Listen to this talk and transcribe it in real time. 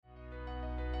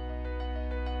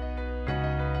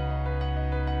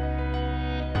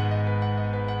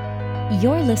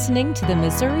You're listening to the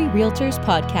Missouri Realtors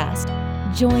Podcast.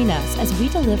 Join us as we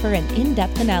deliver an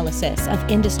in-depth analysis of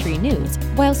industry news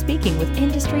while speaking with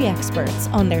industry experts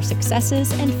on their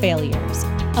successes and failures.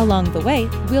 Along the way,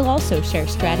 we'll also share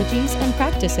strategies and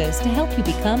practices to help you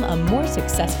become a more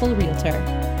successful realtor.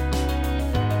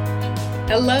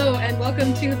 Hello, and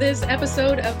welcome to this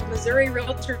episode of the Missouri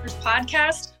Realtors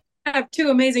Podcast. I have two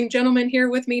amazing gentlemen here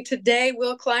with me today,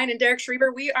 Will Klein and Derek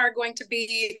Schriewer. We are going to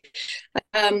be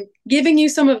giving you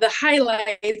some of the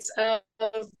highlights of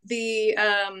the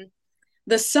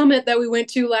summit that we went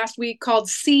to last week called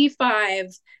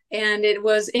C5, and it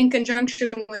was in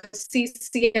conjunction with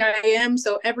CCIM,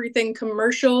 so everything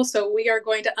commercial. So we are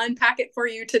going to unpack it for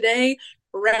you today,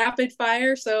 rapid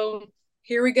fire. So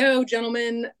here we go,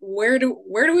 gentlemen. Where do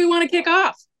we want to kick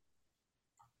off?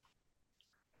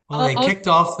 Well, they kicked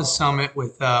off the summit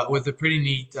with a pretty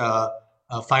neat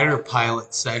fighter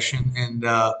pilot session, and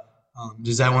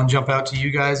does that one jump out to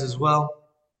you guys as well?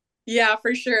 Yeah,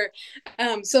 for sure.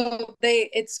 So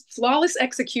it's flawless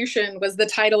execution was the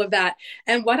title of that,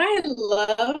 and what I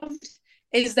loved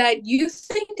is that you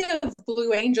think of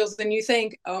Blue Angels and you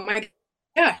think, oh my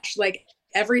gosh, like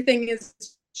everything is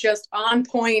just on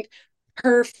point.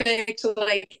 Perfect,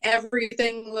 like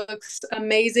everything looks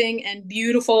amazing and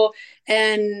beautiful,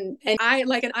 and I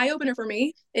like an eye-opener for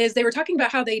me is they were talking about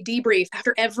how they debrief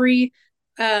after every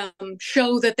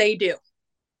show that they do,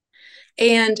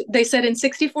 and they said in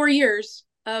 64 years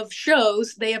of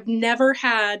shows they have never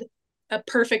had a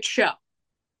perfect show.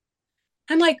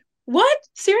 I'm like, what?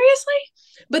 Seriously?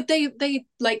 But they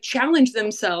like challenge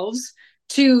themselves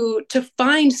to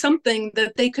find something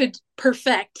that they could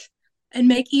perfect and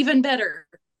make even better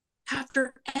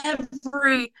after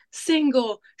every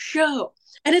single show.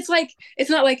 And it's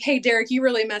not like, hey, Derek, you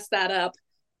really messed that up.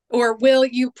 Or Will,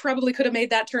 you probably could have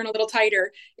made that turn a little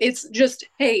tighter. It's just,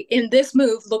 hey, in this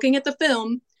move, looking at the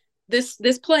film, this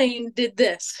plane did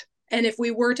this. And if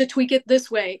we were to tweak it this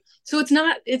way. So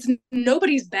it's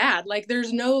nobody's bad. Like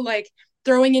there's no like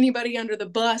throwing anybody under the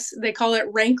bus. They call it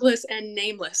rankless and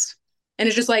nameless. And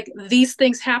it's just like, these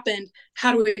things happened.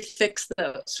 How do we fix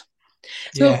those?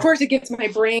 So yeah. Of course it gets my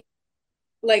brain,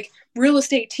 like real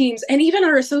estate teams and even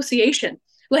our association,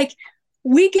 like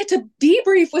we get to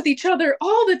debrief with each other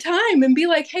all the time and be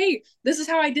like, hey, this is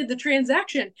how I did the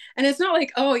transaction. And it's not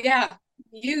like, oh yeah,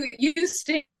 you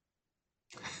stink.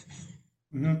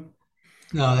 Mm-hmm.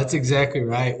 No, that's exactly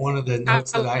right. One of the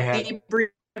notes that I had,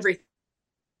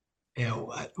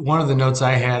 one of the notes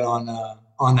I had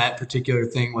on that particular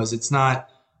thing was it's not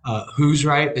who's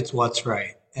right, it's what's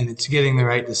right. And it's getting the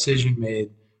right decision made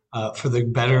for the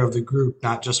better of the group,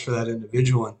 not just for that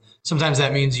individual. And sometimes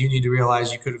that means you need to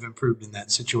realize you could have improved in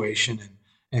that situation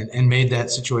and made that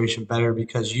situation better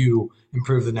because you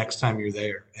improve the next time you're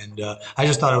there. And I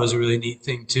just thought it was a really neat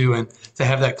thing too. And to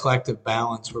have that collective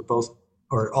balance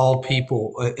where all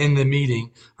people in the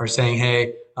meeting are saying,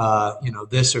 hey,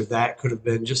 this or that could have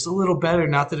been just a little better.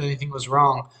 Not that anything was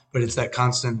wrong, but it's that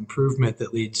constant improvement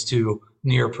that leads to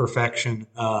near perfection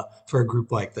for a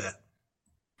group like that.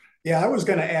 Yeah, I was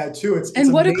going to add too. It's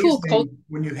what a cool culture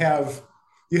when you have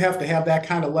to have that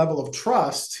kind of level of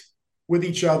trust with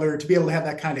each other to be able to have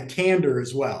that kind of candor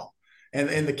as well.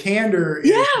 And the candor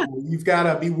is, you've got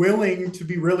to be willing to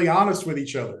be really honest with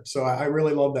each other. So I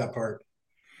really love that part.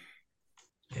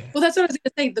 Yeah. Well, that's what I was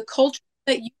going to say. The culture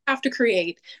that you have to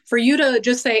create for you to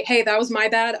just say, hey, that was my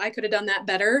bad. I could have done that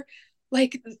better.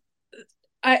 Like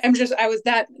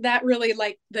that really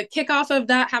like the kickoff of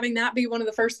that, having that be one of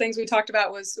the first things we talked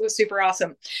about was super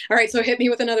awesome. All right. So hit me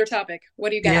with another topic.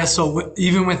 What do you got? Yeah. So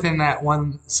even within that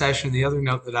one session, the other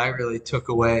note that I really took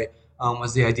away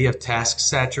was the idea of task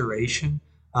saturation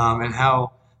and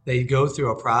how they go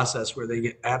through a process where they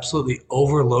get absolutely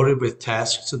overloaded with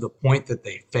tasks to the point that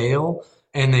they fail.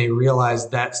 And they realize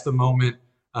that's the moment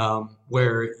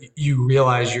where you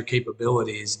realize your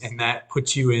capabilities, and that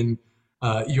puts you in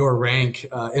your rank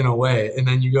in a way. And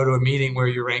then you go to a meeting where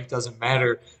your rank doesn't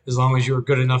matter. As long as you're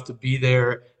good enough to be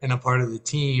there and a part of the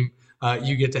team,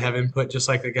 you get to have input just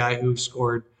like the guy who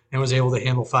scored and was able to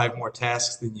handle 5 more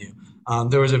tasks than you.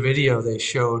 There was a video they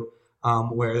showed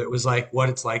where it was like what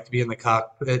it's like to be in the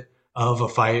cockpit of a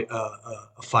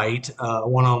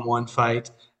one-on-one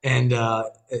fight. And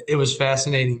it was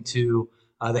fascinating to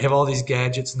they have all these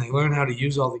gadgets and they learn how to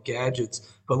use all the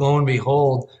gadgets. But lo and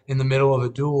behold, in the middle of a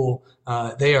duel,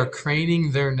 they are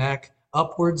craning their neck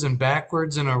upwards and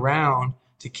backwards and around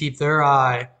to keep their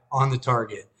eye on the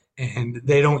target. And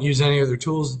they don't use any of their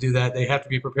tools to do that. They have to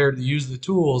be prepared to use the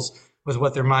tools with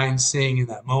what their mind's seeing in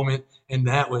that moment. And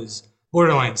that was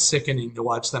borderline sickening to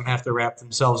watch them have to wrap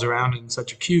themselves around in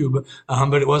such a cube.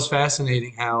 But it was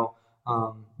fascinating how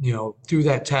through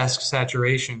that task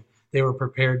saturation, they were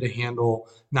prepared to handle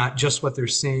not just what they're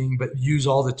seeing, but use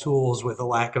all the tools with a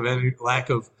lack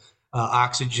of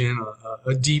oxygen,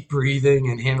 a deep breathing,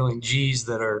 and handling G's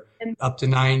that are up to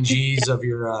 9 G's of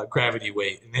your gravity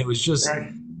weight. And it was just,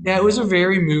 Right. yeah, it was a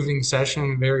very moving session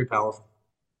and very powerful.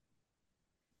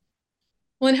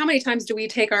 Well, and how many times do we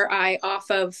take our eye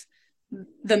off of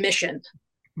the mission?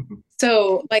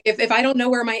 So, like, if I don't know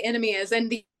where my enemy is,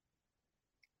 and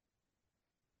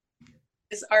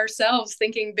is ourselves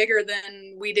thinking bigger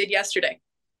than we did yesterday.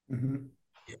 Mm-hmm.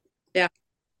 Yeah.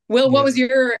 Will, Yeah. what was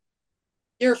your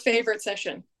favorite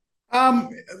session?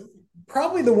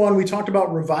 Probably the one we talked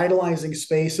about, revitalizing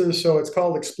spaces. So it's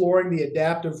called Exploring the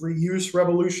Adaptive Reuse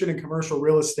Revolution in Commercial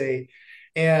Real Estate.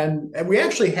 And we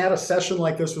actually had a session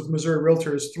like this with Missouri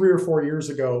Realtors 3 or 4 years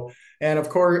ago. And of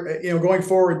course, going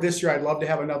forward this year, I'd love to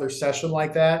have another session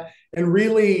like that and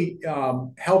really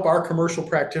help our commercial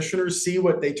practitioners see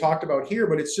what they talked about here.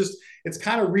 But it's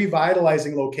kind of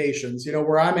revitalizing locations.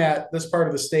 Where I'm at, this part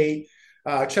of the state,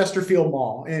 Chesterfield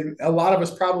Mall. And a lot of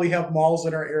us probably have malls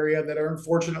in our area that are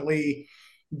unfortunately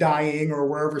dying, or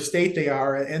wherever state they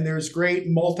are. And there's great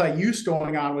multi-use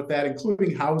going on with that,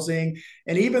 including housing.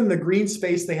 And even the green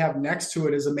space they have next to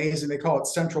it is amazing. They call it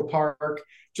Central Park,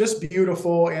 just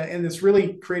beautiful. And it's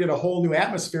really created a whole new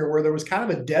atmosphere where there was kind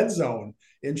of a dead zone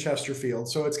in Chesterfield.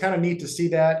 So it's kind of neat to see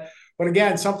that. But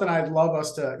again, something I'd love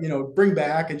us to, bring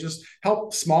back and just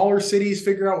help smaller cities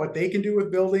figure out what they can do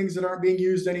with buildings that aren't being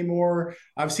used anymore.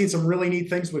 I've seen some really neat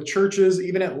things with churches.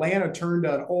 Even Atlanta turned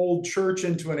an old church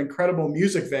into an incredible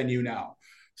music venue now.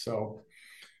 So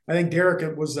I think Derek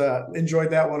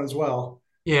enjoyed that one as well.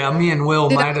 Yeah, me and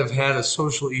Will might have had a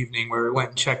social evening where we went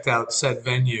and checked out said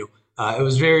venue. It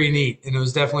was very neat, and it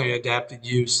was definitely adapted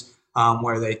use,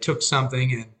 where they took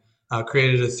something and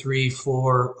created a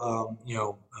 3-floor,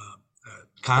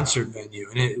 concert venue,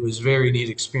 and it was a very neat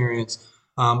experience.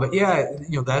 But yeah,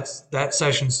 that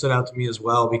session stood out to me as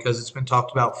well because it's been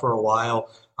talked about for a while.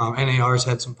 NAR's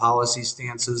had some policy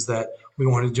stances that we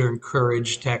wanted to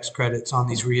encourage tax credits on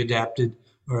these readapted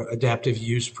or adaptive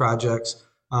use projects.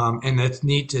 And that's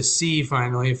neat to see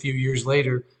finally a few years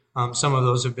later. Some of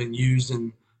those have been used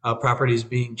in properties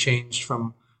being changed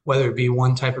from whether it be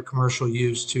one type of commercial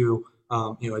use to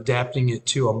adapting it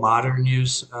to a modern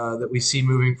use that we see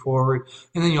moving forward.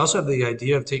 And then you also have the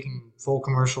idea of taking full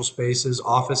commercial spaces.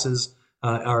 Offices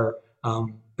are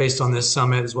based on this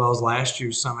summit as well as last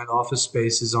year's summit. Office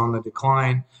space is on the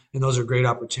decline, and those are great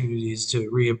opportunities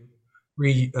to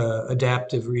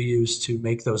adaptive reuse to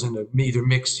make those into either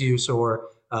mixed use or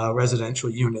residential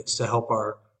units to help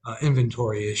our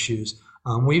inventory issues.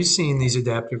 We've seen these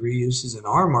adaptive reuses in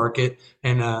our market,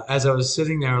 and as I was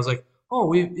sitting there, I was like, "Oh,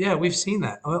 we've seen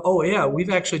that. Oh, yeah, we've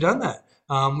actually done that.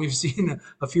 We've seen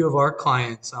a few of our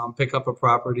clients pick up a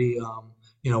property,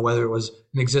 whether it was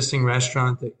an existing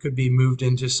restaurant that could be moved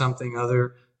into something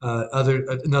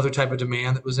another type of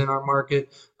demand that was in our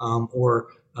market, or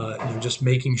just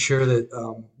making sure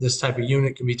that this type of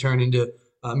unit can be turned into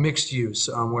mixed use,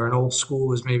 where an old school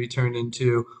was maybe turned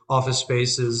into office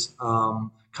spaces,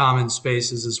 common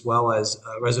spaces, as well as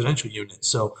residential units.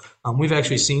 So we've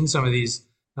actually seen some of these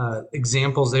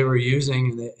examples they were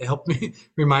using, and it helped me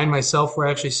remind myself we're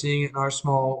actually seeing it in our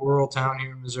small rural town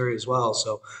here in Missouri as well.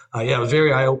 So it was a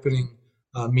very eye-opening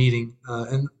meeting.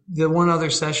 And the one other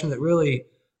session that really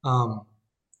kind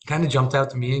of jumped out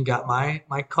to me and got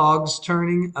my cogs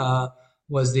turning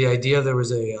was the idea. There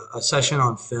was a session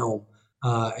on film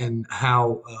and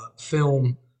how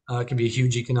film can be a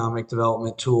huge economic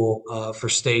development tool for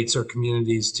states or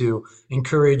communities to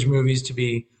encourage movies to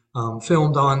be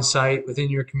filmed on site within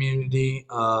your community,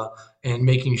 and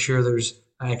making sure there's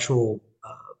actual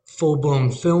full-blown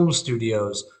film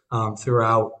studios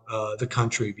throughout the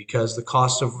country, because the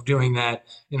cost of doing that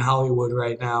in Hollywood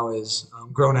right now is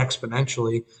grown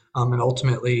exponentially. And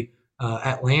ultimately,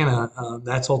 Atlanta,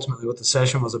 that's ultimately what the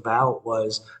session was about,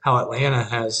 was how Atlanta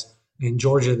has, in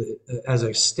Georgia as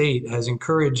a state, has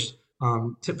encouraged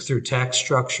through tax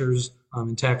structures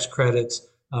and tax credits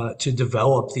to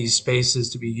develop these spaces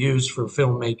to be used for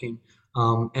filmmaking.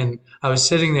 And I was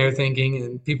sitting there thinking,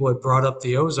 and people had brought up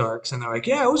the Ozarks, and they're like,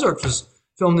 "Yeah, Ozarks was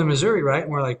filmed in Missouri, right?"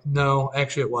 And we're like, "No,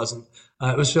 actually, it wasn't.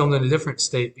 It was filmed in a different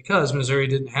state because Missouri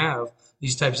didn't have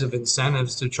these types of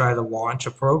incentives to try to launch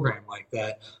a program like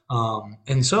that."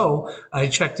 And so I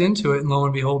checked into it, and lo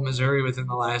and behold, Missouri within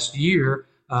the last year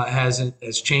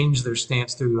has changed their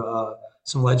stance through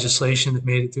some legislation that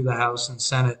made it through the House and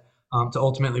Senate to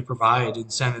ultimately provide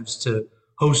incentives to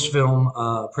host film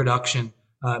production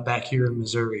back here in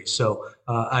Missouri. So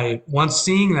once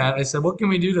seeing that, I said, what can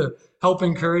we do to help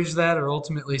encourage that, or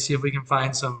ultimately see if we can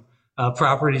find some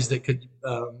properties that could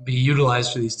be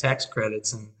utilized for these tax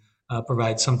credits and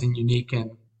provide something unique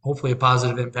and hopefully a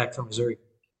positive impact for Missouri.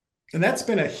 And that's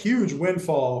been a huge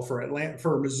windfall for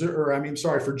Missouri,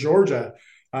 or for Georgia.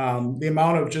 The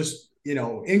amount of just,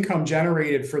 income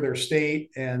generated for their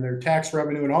state and their tax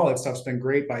revenue and all that stuff's been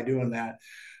great by doing that.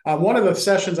 One of the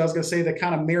sessions I was going to say that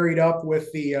kind of married up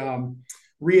with the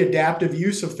readaptive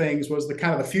use of things was the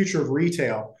kind of the future of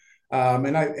retail.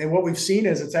 And what we've seen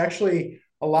is it's actually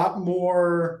a lot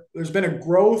more, there's been a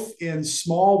growth in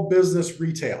small business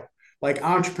retail, like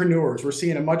entrepreneurs. We're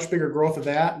seeing a much bigger growth of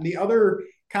that. And the other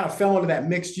kind of fell into that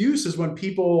mixed use is when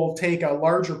people take a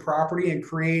larger property and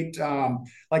create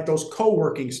like those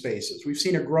co-working spaces. We've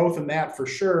seen a growth in that for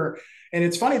sure. And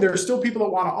it's funny, there are still people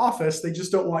that want an office, they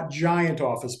just don't want giant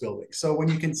office buildings. So when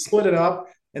you can split it up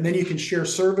and then you can share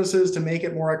services to make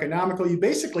it more economical, you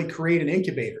basically create an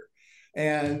incubator.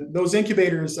 And those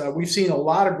incubators, we've seen a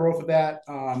lot of growth of that,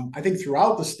 I think,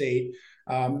 throughout the state.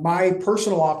 My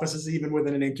personal office is even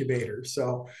within an incubator.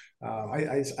 So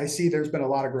I see there's been a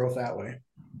lot of growth that way.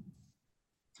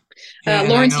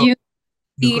 Lawrence Yoon.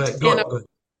 Go ahead.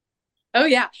 Oh,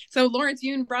 yeah. So Lawrence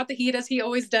Yoon brought the heat, as he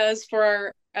always does,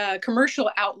 for our commercial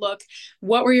outlook.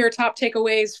 What were your top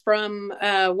takeaways from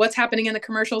what's happening in the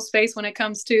commercial space when it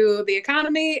comes to the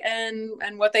economy and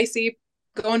what they see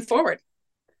going forward?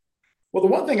 Well, the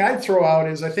one thing I'd throw out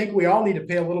is I think we all need to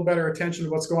pay a little better attention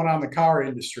to what's going on in the car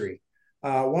industry.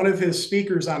 One of his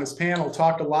speakers on his panel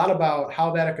talked a lot about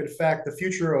how that could affect the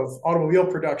future of automobile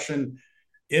production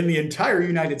in the entire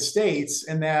United States,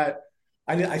 and that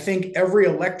I think every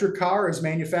electric car is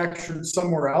manufactured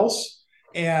somewhere else,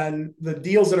 and the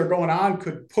deals that are going on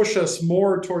could push us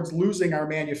more towards losing our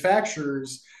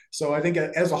manufacturers. So I think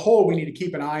as a whole, we need to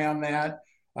keep an eye on that.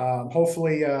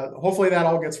 Hopefully that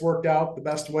all gets worked out the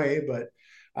best way. But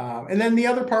and then the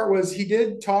other part was he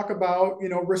did talk about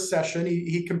recession.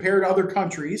 He compared other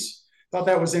countries. Thought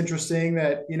that was interesting.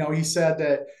 That he said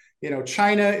that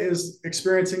China is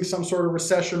experiencing some sort of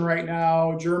recession right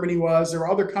now. Germany was. There were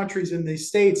other countries in these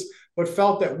states, but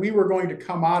felt that we were going to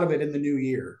come out of it in the new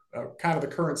year. Kind of the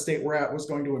current state we're at was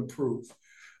going to improve.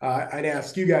 I'd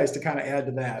ask you guys to kind of add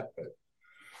to that. But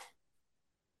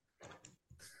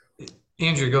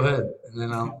Andrea, go ahead, and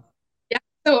then I'll. Yeah.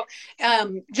 So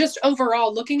just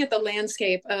overall, looking at the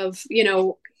landscape of,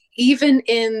 even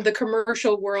in the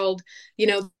commercial world,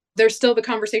 there's still the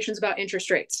conversations about interest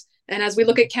rates. And as we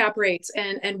look at cap rates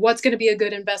and what's going to be a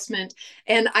good investment.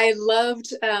 And I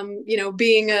loved,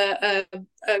 being a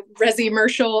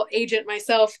resi-mercial agent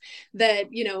myself,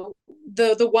 that,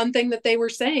 the one thing that they were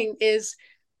saying is,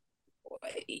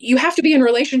 you have to be in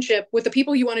relationship with the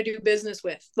people you want to do business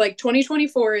with. Like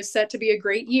 2024 is set to be a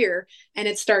great year, and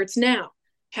it starts now.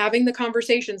 Having the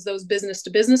conversations, those business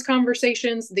to business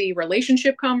conversations, the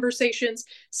relationship conversations,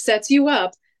 sets you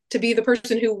up to be the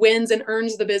person who wins and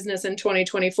earns the business in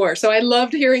 2024. So I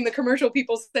loved hearing the commercial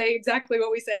people say exactly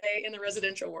what we say in the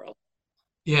residential world.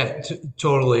 Yeah,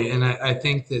 totally. And I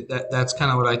think that's kind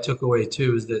of what I took away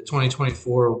too, is that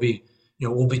 2024 will be,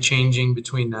 we'll be changing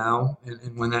between now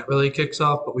and when that really kicks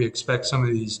off. But we expect some of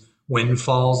these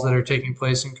windfalls that are taking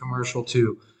place in commercial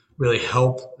to really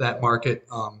help that market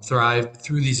thrive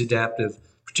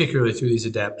particularly through these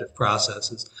adaptive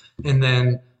processes. And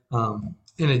then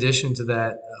in addition to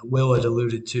that, Will had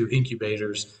alluded to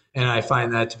incubators, and I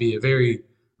find that to be a very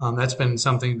that's been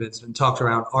something that's been talked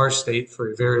around our state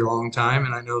for a very long time,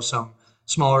 and I know some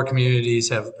smaller communities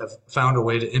have found a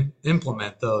way to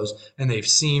implement those, and they've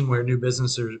seen where new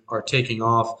businesses are taking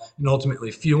off and ultimately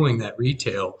fueling that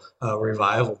retail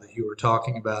revival that you were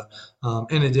talking about.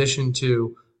 In addition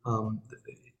to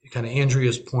kind of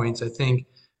Andrea's points, I think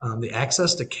the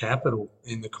access to capital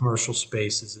in the commercial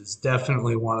spaces is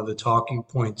definitely one of the talking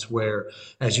points where,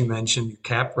 as you mentioned,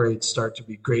 cap rates start to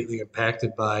be greatly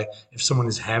impacted by if someone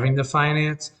is having to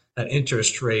finance, that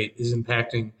interest rate is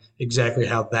impacting exactly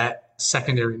how that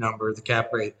secondary number, the cap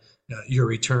rate, your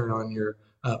return on your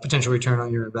potential return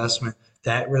on your investment,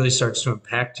 that really starts to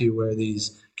impact you, where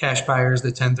these cash buyers, the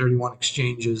 1031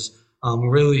 exchanges,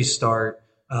 really start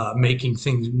making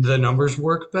the numbers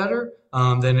work better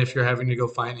than if you're having to go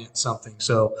finance something.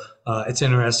 So it's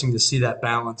interesting to see that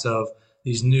balance of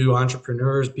these new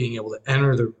entrepreneurs being able to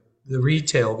enter the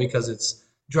retail because it's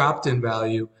dropped in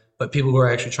value, but people who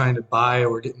are actually trying to buy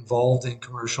or get involved in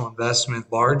commercial investment,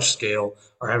 large scale,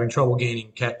 are having trouble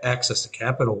gaining access to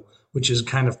capital, which is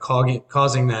kind of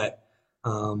causing that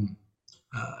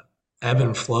ebb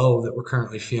and flow that we're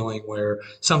currently feeling, where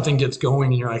something gets going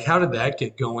and you're like, how did that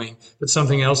get going? But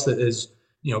something else that is,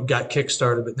 got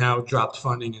kickstarted, but now dropped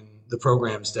funding and the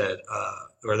program's dead,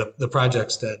 or the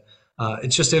project's dead.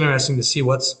 It's just interesting to see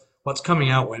what's what's coming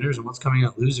out winners and what's coming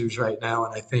out losers right now.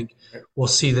 And I think we'll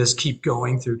see this keep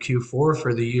going through Q4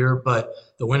 for the year. But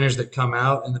the winners that come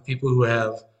out and the people who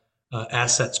have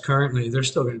assets currently, they're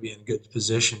still going to be in a good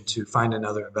position to find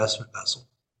another investment vessel.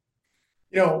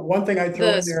 One thing I throw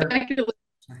in there.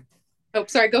 Oh,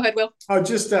 sorry. Go ahead, Will. Oh,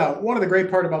 just one of the great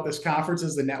part about this conference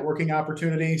is the networking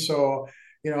opportunity. So,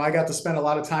 I got to spend a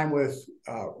lot of time with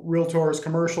realtors,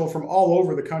 commercial from all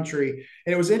over the country.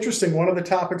 And it was interesting. One of the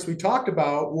topics we talked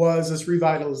about was this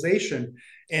revitalization.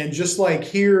 And just like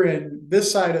here in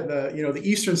this side of the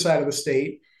eastern side of the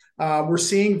state, we're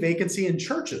seeing vacancy in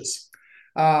churches.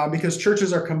 Because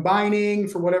churches are combining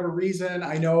for whatever reason.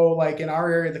 I know, like in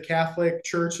our area, the Catholic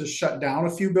Church has shut down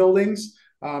a few buildings,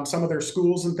 some of their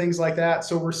schools and things like that.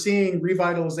 So we're seeing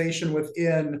revitalization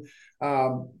within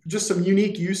just some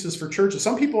unique uses for churches.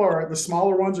 Some people the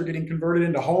smaller ones are getting converted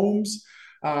into homes.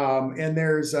 And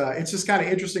it's just kind of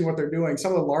interesting what they're doing.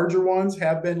 Some of the larger ones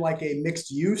have been like a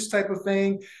mixed use type of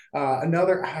thing.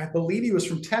 Another, I believe he was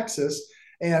from Texas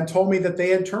and told me that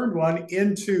they had turned one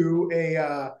into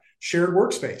a shared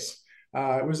workspace.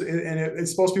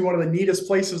 It's supposed to be one of the neatest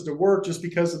places to work just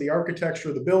because of the architecture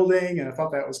of the building. And I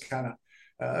thought that was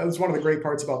that was one of the great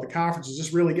parts about the conference, is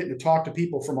just really getting to talk to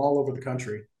people from all over the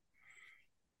country.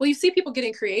 Well, you see people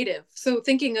getting creative. So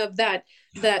thinking of that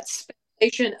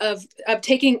speculation of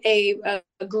taking a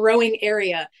growing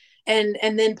area and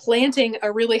then planting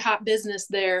a really hot business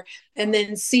there, and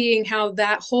then seeing how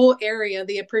that whole area,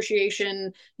 the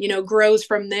appreciation, grows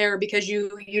from there, because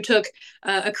you took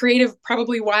a creative,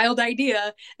 probably wild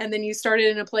idea, and then you started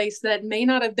in a place that may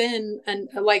not have been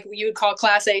like you would call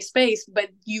Class A space, but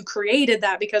you created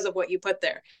that because of what you put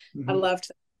there. Mm-hmm. I loved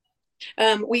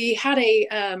that. We had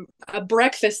a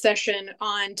breakfast session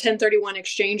on 1031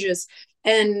 exchanges,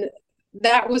 and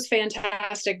that was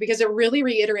fantastic because it really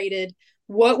reiterated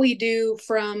what we do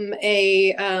from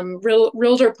a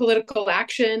realtor political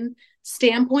action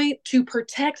standpoint to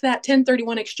protect that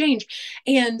 1031 exchange.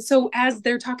 And so as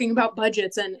they're talking about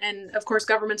budgets and of course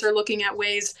governments are looking at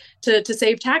ways to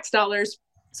save tax dollars.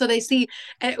 So they see,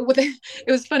 it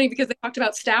was funny because they talked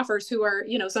about staffers who are,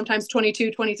 sometimes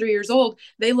 22, 23 years old.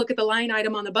 They look at the line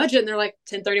item on the budget and they're like,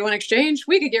 1031 exchange,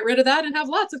 we could get rid of that and have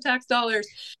lots of tax dollars.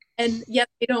 And yet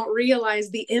they don't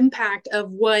realize the impact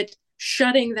of what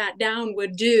shutting that down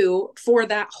would do for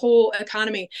that whole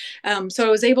economy. So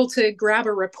I was able to grab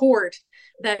a report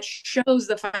that shows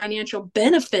the financial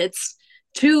benefits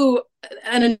to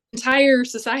an entire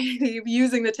society of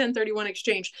using the 1031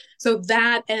 exchange. So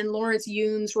that and Lawrence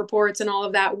Yoon's reports and all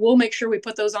of that, we'll make sure we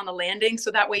put those on the landing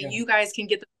so that way you guys can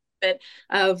get the benefit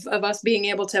of us being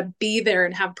able to be there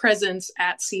and have presence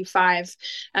at C5.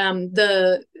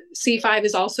 The C5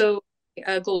 is also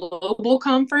a global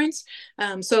conference.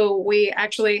 So we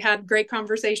actually had great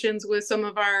conversations with some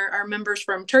of our members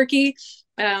from Turkey.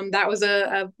 That was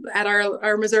at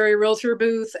our Missouri Realtor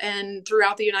booth, and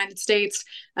throughout the United States.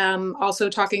 Also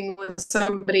talking with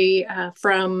somebody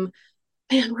from,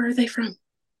 where are they from?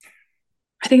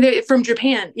 I think they're from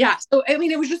Japan. Yeah. So,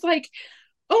 it was just like,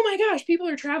 oh my gosh, people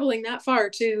are traveling that far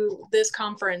to this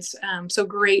conference. So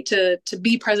great to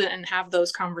be present and have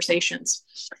those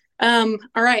conversations. All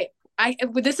right.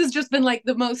 This has just been like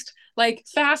the most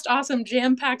fast, awesome,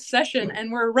 jam-packed session,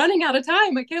 and we're running out of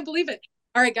time. I can't believe it.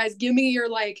 All right, guys, give me your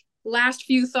last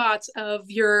few thoughts of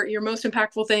your most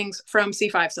impactful things from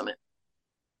C5 Summit.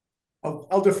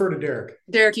 I'll defer to Derek.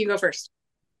 Derek, you go first.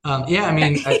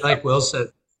 Like Will said,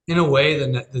 in a way,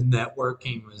 the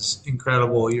networking was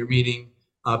incredible. You're meeting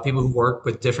people who work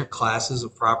with different classes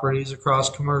of properties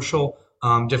across commercial,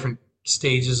 different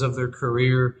stages of their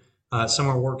career. Some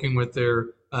are working with their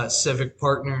civic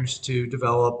partners to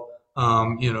develop,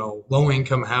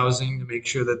 low-income housing to make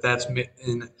sure that that's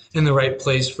in the right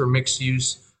place for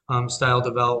mixed-use style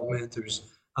development. There's,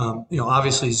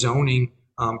 obviously zoning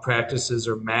practices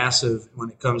are massive when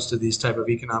it comes to these type of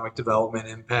economic development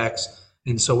impacts.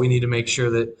 And so we need to make sure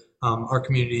that our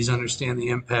communities understand the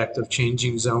impact of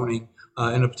changing zoning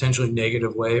in a potentially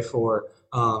negative way for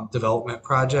development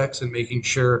projects, and making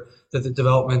sure that the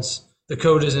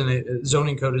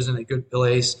zoning code is in a good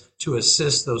place to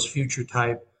assist those future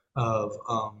type of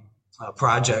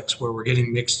projects where we're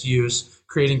getting mixed use,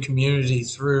 creating community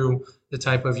through the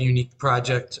type of unique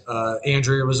project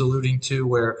Andrea was alluding to,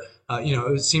 where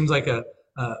it seems like a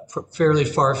fairly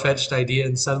far-fetched idea,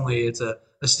 and suddenly it's a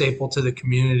staple to the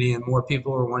community, and more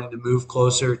people are wanting to move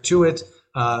closer to it,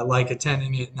 like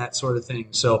attending it and that sort of thing.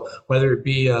 So whether it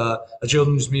be a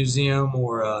children's museum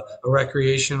or a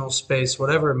recreational space,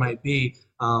 whatever it might be,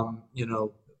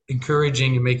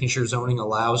 encouraging and making sure zoning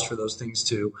allows for those things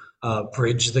to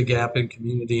bridge the gap in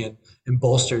community and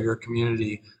bolster your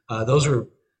community. Those were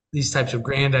these types of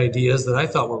grand ideas that I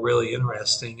thought were really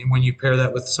interesting. And when you pair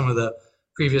that with some of the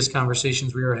previous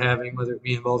conversations we were having, whether it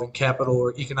be involving capital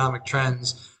or economic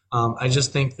trends, I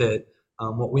just think that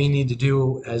what we need to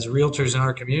do as realtors in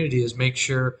our community is make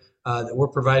sure that we're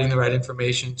providing the right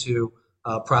information to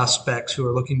prospects who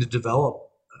are looking to develop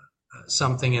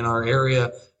something in our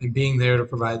area, and being there to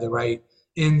provide the right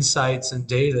insights and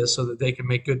data so that they can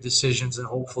make good decisions and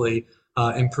hopefully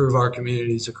improve our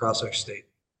communities across our state.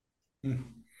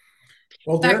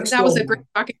 Well, that was a great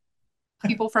talking to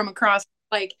people from across,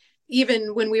 like,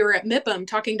 even when we were at MIPIM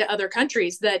talking to other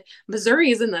countries, that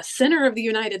Missouri is in the center of the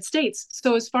United States.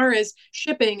 So as far as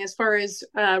shipping, as far as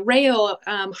rail,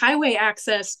 highway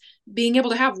access, being able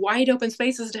to have wide open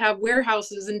spaces to have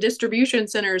warehouses and distribution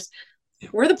centers,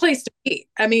 we're the place to be.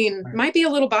 I mean, might be a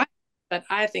little biased, but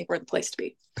I think we're the place to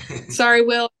be. Sorry,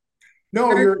 Will.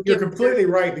 No, you're completely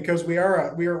right, because we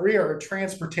are a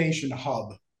transportation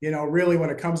hub. Really,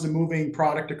 when it comes to moving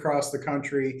product across the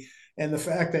country, and the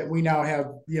fact that we now have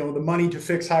the money to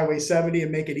fix Highway 70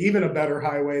 and make it even a better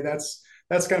highway, that's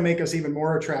going to make us even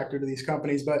more attractive to these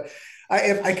companies. But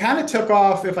if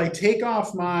I take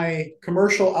off my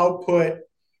commercial output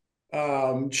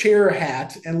chair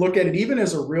hat and look at it even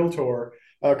as a realtor,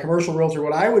 a commercial realtor,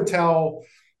 what I would tell,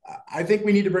 I think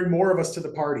we need to bring more of us to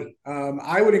the party.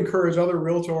 I would encourage other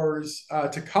realtors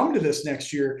to come to this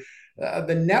next year.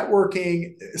 The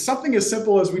networking, something as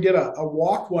simple as we did a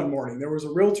walk one morning. There was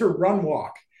a realtor run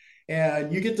walk,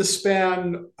 and you get to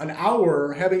spend an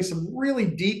hour having some really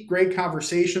deep, great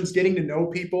conversations, getting to know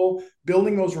people,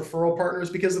 building those referral partners.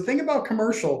 Because the thing about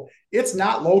commercial, it's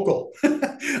not local.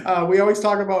 We always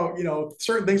talk about,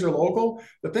 certain things are local.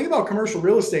 The thing about commercial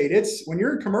real estate, it's when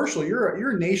you're in commercial,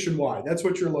 you're nationwide. That's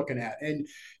what you're looking at. And,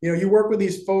 you work with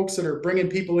these folks that are bringing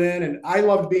people in. And I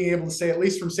loved being able to say, at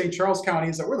least from St. Charles County,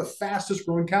 is that we're the fastest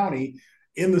growing county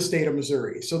in the state of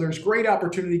Missouri. So there's great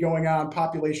opportunity going on,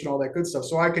 population, all that good stuff.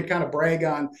 So I could kind of brag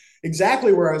on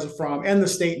exactly where I was from and the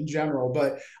state in general.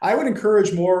 But I would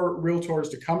encourage more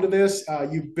realtors to come to this.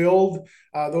 You build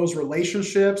those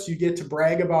relationships, you get to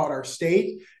brag about our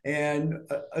state, and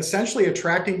essentially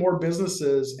attracting more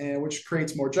businesses, and which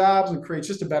creates more jobs and creates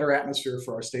just a better atmosphere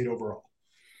for our state overall.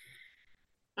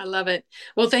 I love it.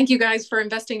 Well, thank you guys for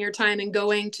investing your time and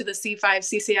going to the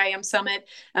C5+CCIM Summit.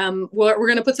 We're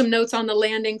going to put some notes on the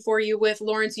landing for you with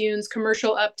Lawrence Yoon's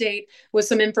commercial update with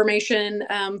some information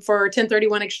for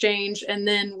 1031 exchange. And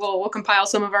then we'll compile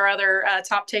some of our other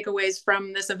top takeaways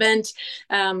from this event.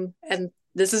 And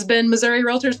this has been Missouri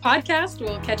Realtors Podcast.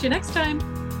 We'll catch you next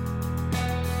time.